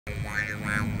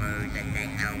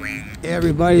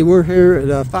Everybody, we're here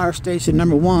at fire station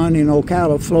number 1 in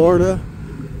Ocala, Florida,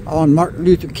 on Martin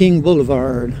Luther King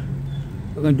Boulevard.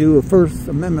 We're going to do a First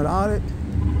Amendment audit.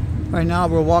 Right now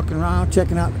we're walking around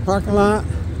checking out the parking lot.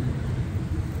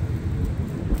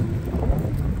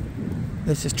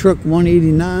 This is truck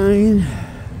 189.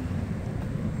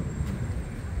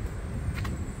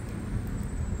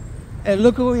 And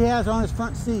look who he has on his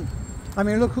front seat. I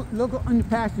mean, look on the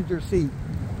passenger seat.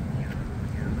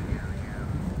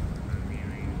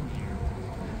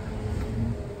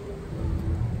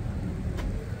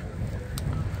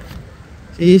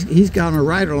 See, he's got a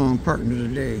ride-along partner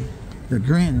today. The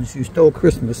Grins who stole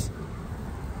Christmas.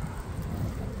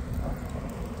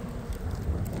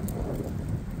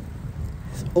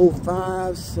 It's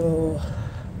 05, so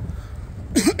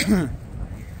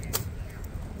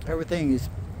everything is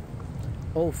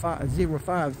 05 is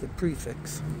the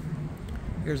prefix.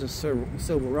 Here's a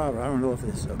Silverado. I don't know if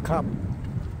it's a cop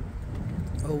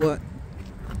or what.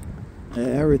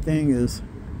 Everything is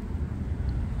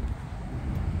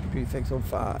prefix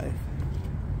 05.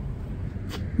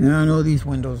 Now I know these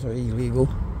windows are illegal.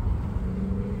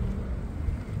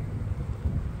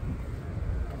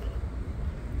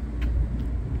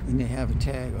 And they have a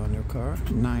tag on their car,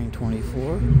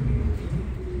 924.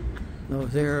 No,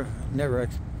 they're never.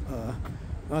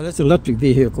 Oh, that's an electric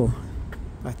vehicle,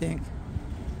 I think.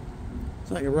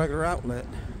 It's like a regular outlet.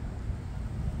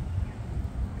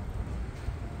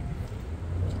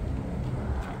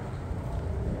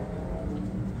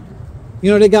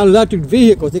 You know, they got electric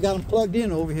vehicles. They got them plugged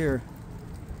in over here.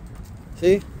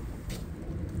 See?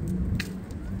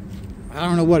 I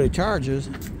don't know what it charges.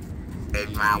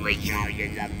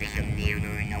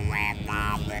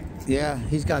 Yeah,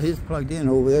 he's got his plugged in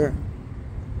over there.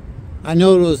 I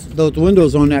know those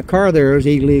windows on that car there is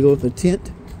illegal, the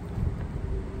tint.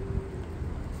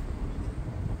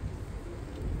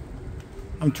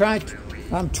 I'm trying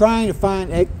to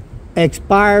find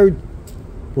expired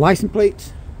license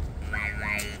plates.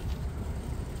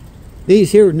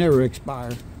 These here never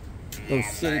expire. Those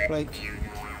city plates.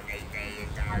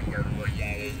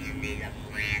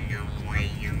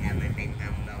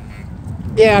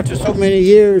 Yeah, after so many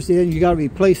years, then you got to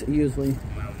replace it usually.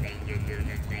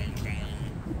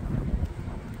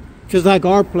 Just like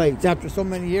our plates, after so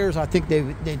many years, I think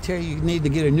they tell you need to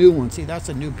get a new one. See, that's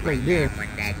a new plate there.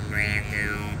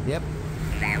 Yep.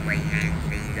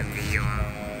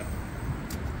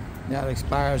 That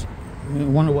expires. I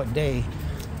wonder what day.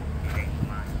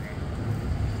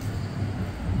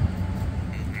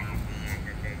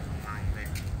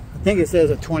 I think it says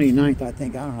the 29th, I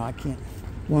think. I don't know. I can't.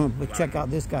 Want to check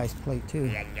out this guy's plate, too.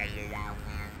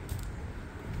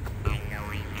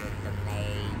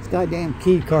 This goddamn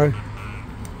key card.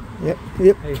 Yep.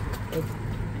 Hey,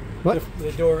 what?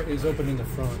 The door is open in the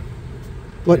front.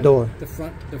 What door? The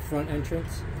front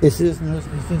entrance. Is this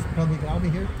public lobby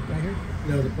here? Right here?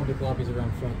 No, the public lobby's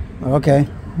around front. Okay.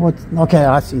 Okay,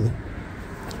 I see that.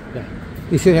 Yeah.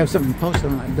 You should have something posted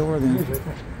on that door then.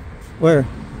 Where?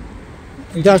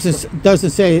 It doesn't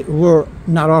say we're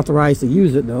not authorized to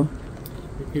use it though.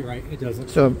 You're right, it doesn't.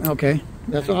 So, okay.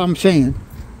 That's all I'm saying.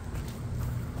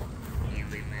 You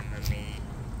remember me?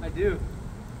 I do.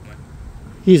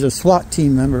 He's a SWAT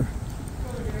team member.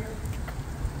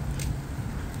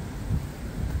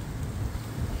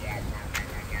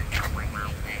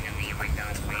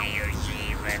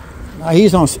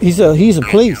 He's a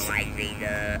police.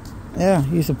 Yeah,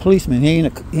 he's a policeman. He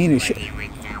ain't a shit.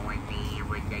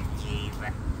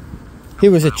 He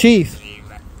was a chief.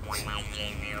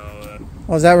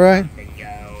 Oh, is that right?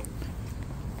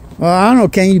 Well, I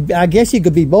don't know. I guess he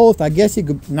could be both. I guess he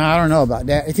could. No, I don't know about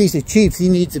that. If he's a chief, he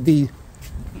needs to be.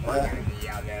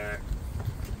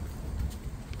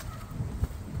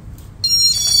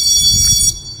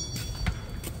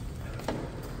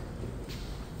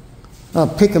 I'll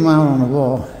pick him out on the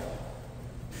wall.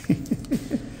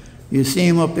 You see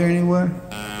him up there anywhere?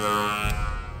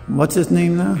 What's his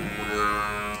name now?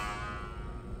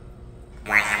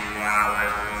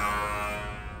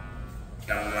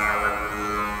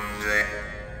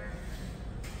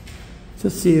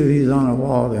 Just see if he's on the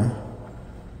wall there.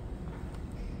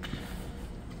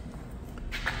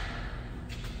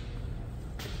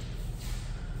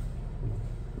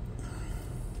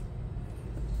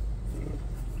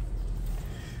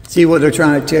 See what they're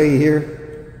trying to tell you here?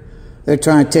 They're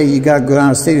trying to tell you got to go down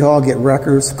to City Hall, get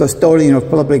records, custodian of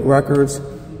public records.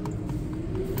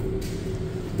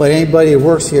 But anybody that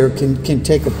works here can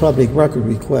take a public record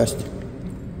request.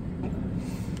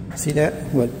 See that?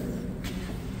 What?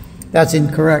 That's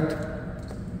incorrect.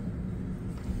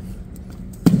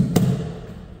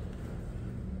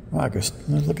 Well, let's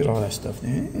look at all that stuff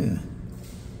there. Yeah.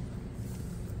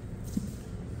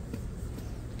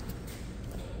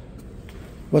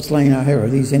 What's laying out here? Are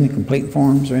these any complaint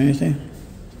forms or anything?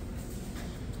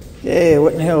 Yeah,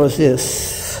 what in the hell is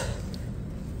this?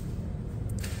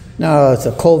 No, it's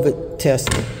a COVID test.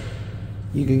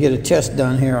 You could get a test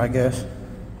done here, I guess.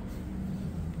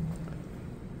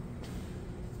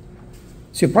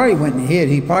 So he probably went ahead.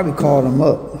 He probably called him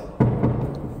up.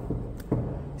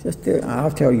 Just there.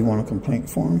 I'll tell you want a complaint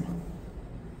form.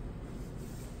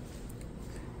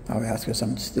 I'll ask her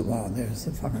something stupid. Oh, there's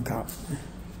the fucking cop.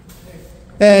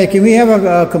 Hey, can we have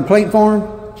a complaint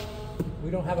form? We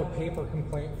don't have a paper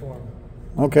complaint form.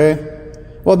 Okay.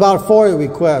 What about a FOIA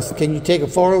request? Can you take a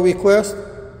FOIA request?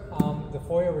 The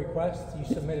FOIA request, you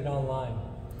submit it online.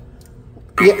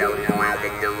 Yeah. I don't know how to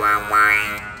do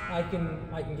online. I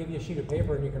can give you a sheet of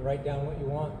paper and you can write down what you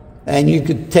want. And you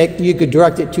could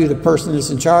direct it to the person that's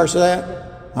in charge of that?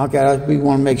 Okay, we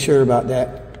want to make sure about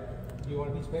that. Do you want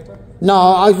a piece of paper? No,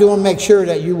 I just want to make sure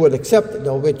that you would accept it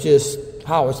though, which is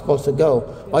how it's supposed to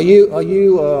go. Are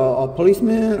you a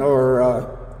policeman or I'm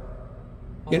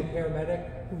a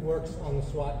paramedic who works on the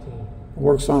SWAT team.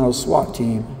 Works on a SWAT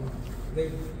team?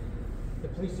 The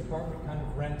police department kind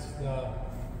of rents the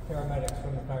paramedics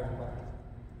from the fire department.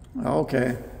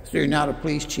 Okay, so you're not a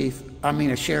police chief. I mean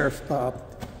a sheriff,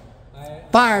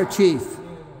 fire chief.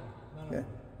 No.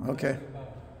 Okay.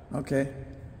 Okay.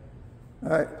 All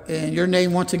right. And your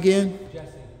name once again?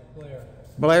 Jesse Blair.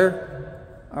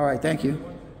 Blair? All right. Thank you.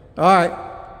 All right.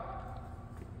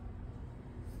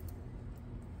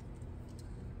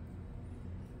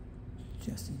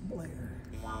 Jesse Blair.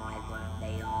 Why weren't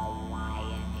they all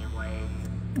lie anyway?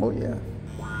 Oh yeah.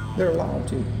 They're allowed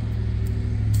to.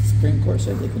 Supreme Court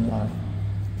said they can lie.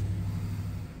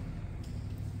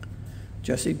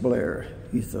 Jesse Blair.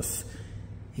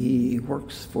 He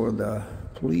works for the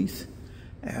police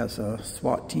as a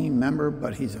SWAT team member,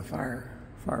 but he's a fire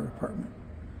department.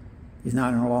 He's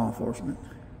not in law enforcement.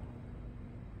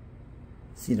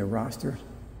 See the roster?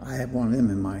 I have one of them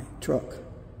in my truck.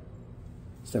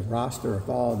 It's a roster of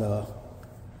all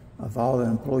the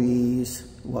employees,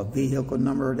 what vehicle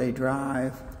number they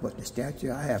drive, what the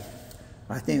statute. I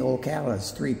think Ocala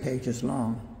is 3 pages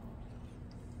long.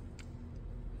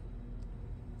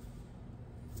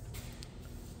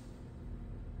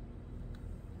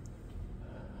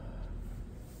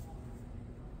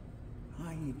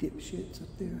 Hi, you dipshits up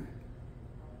there.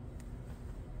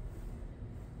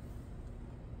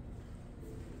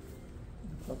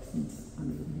 The fuck's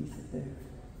underneath it there.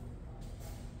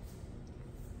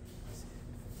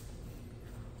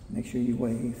 Make sure you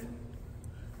wave.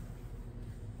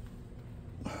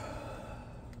 Yeah,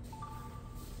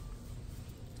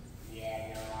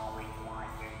 they're always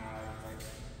watching us.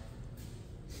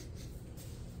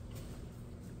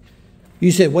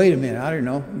 You said, wait a minute, I don't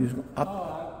know. You was up.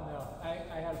 No.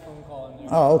 I had a phone call in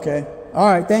there. Oh, okay. All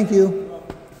right, thank you.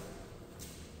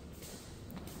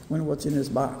 Wonder what's in this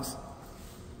box.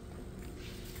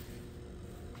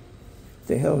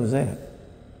 The hell is that?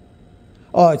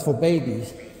 Oh, it's for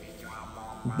babies.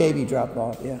 Baby drop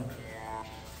off, yeah.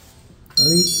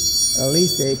 At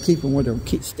least they keep them where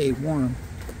they stay warm.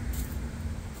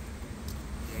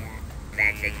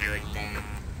 That's a good thing.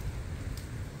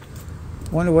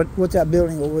 Wonder what's that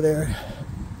building over there?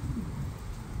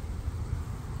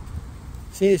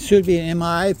 See, it should be an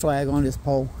MIA flag on this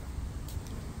pole.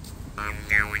 I'm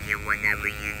telling you, whenever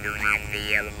you do not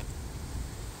feel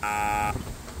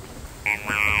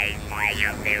MI flag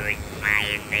up there, it's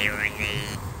my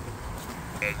tyranny.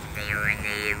 It's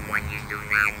tyranny when you do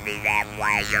not see that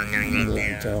flag underneath Let me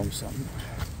there. tell them something.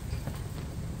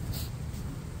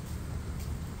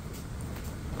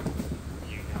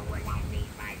 You know what I mean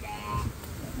by that?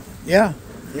 Yeah,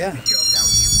 yeah. You'll tell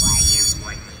me why it's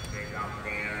what you did up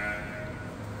there.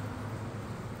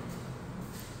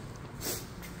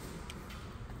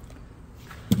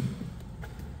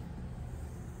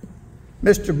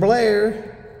 Mr.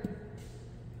 Blair,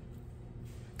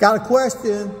 got a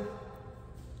question.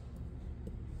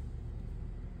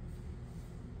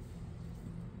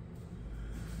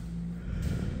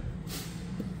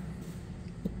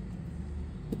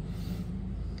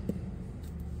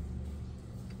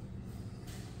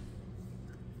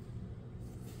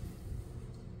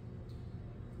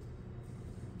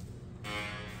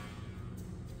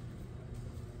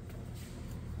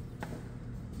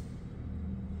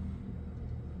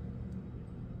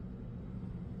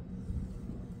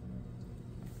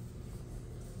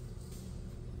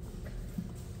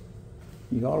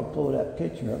 You ought to pull that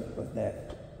picture up of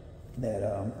that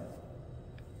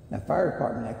that fire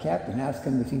department, that captain, ask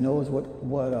him if he knows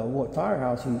what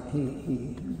firehouse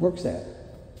he works at.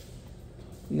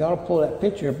 You ought to pull that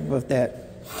picture up with that.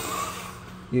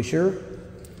 You sure?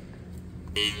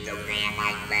 He's the man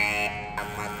I met a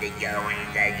month ago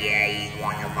and said, yeah, he's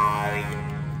one of ours.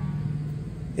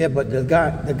 Yeah, but the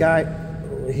guy,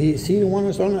 is he the one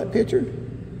that's on that picture?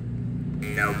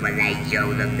 No, but I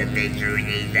showed him the picture and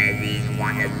he says he's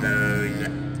one of those.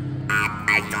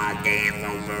 I talked to him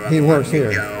over a month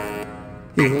ago.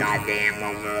 I talked to him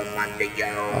over a month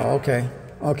ago. Oh, okay.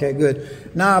 Okay,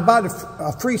 good. Now, about a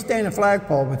freestanding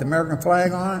flagpole with the American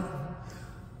flag on it.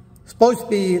 Supposed to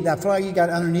be, that flag you got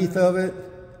underneath of it,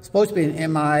 supposed to be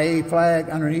an MIA flag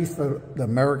underneath the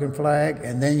American flag,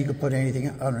 and then you can put anything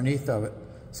underneath of it.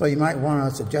 So you might want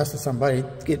to suggest to somebody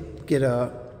get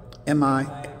a POW?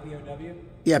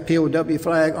 Yeah, POW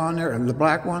flag on there, the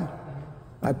black one.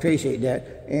 I appreciate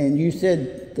that. And you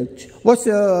said, what's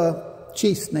the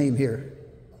chief's name here?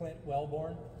 Clint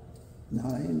Wellborn. No,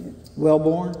 ain't it?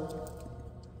 Wellborn?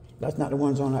 That's not the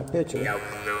ones on that picture. No,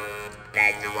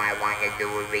 that's who I want to do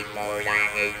a report on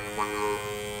his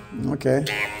Okay.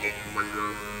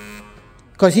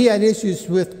 Because he had issues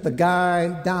with the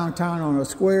guy downtown on the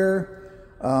square.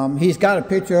 He's got a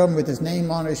picture of him with his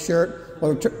name on his shirt.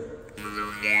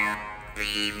 Yeah,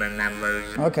 he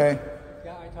remembers. Okay.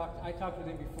 Yeah, I talked with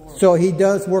him before. So he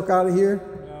does work out of here?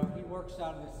 No, he works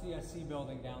out of the CSC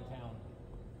building downtown.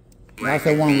 That's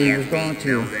the one we were going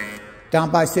to.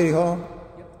 Down by City Hall?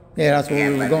 Yep. Yeah, that's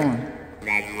where we were going.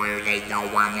 That's where they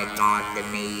don't want to talk to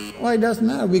me. Well, it doesn't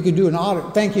matter. We could do an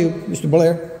audit. Thank you, Mr.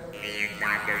 Blair. Me and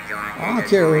Dr. John. I don't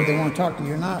care whether they want to talk to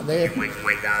you or not. They, It was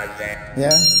with us yeah?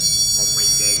 when we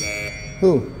did it.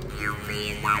 Who? You,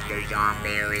 me, and Dr. John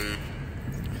Berry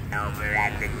over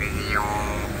at the City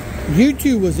Hall. You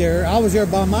two was there. I was there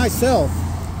by myself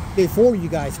before you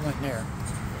guys went there.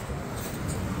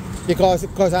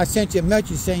 Because I sent you a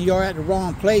message saying you're at the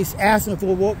wrong place, asking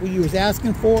for what you was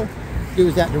asking for. You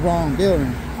was at the wrong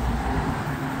building.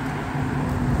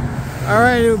 All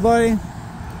right, everybody.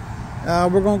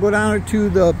 We're gonna go down to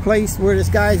the place where this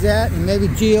guy's at, and maybe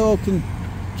Jill can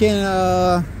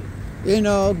you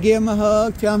know, give him a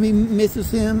hug, tell him he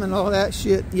misses him and all that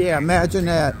shit. Yeah, imagine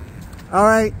that. All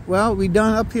right, well, we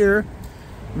done up here.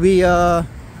 We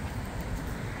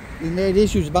made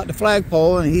issues about the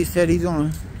flagpole, and he said he's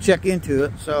gonna check into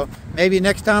it. So maybe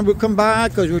next time we'll come by,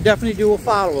 because we'll definitely do a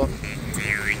follow-up.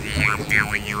 I'm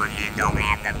telling you, if you don't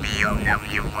have the POW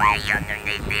flag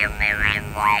underneath the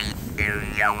American flag,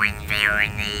 there's no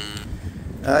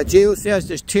tyranny. Jill says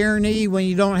there's tyranny when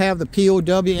you don't have the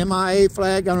POW MIA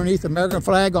flag underneath the American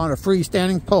flag on a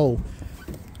freestanding pole.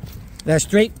 That's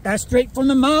straight from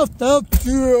the mouth of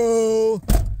Jill.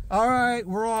 All right,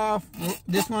 we're off.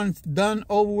 This one's done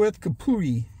over with.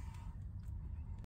 Kapootie.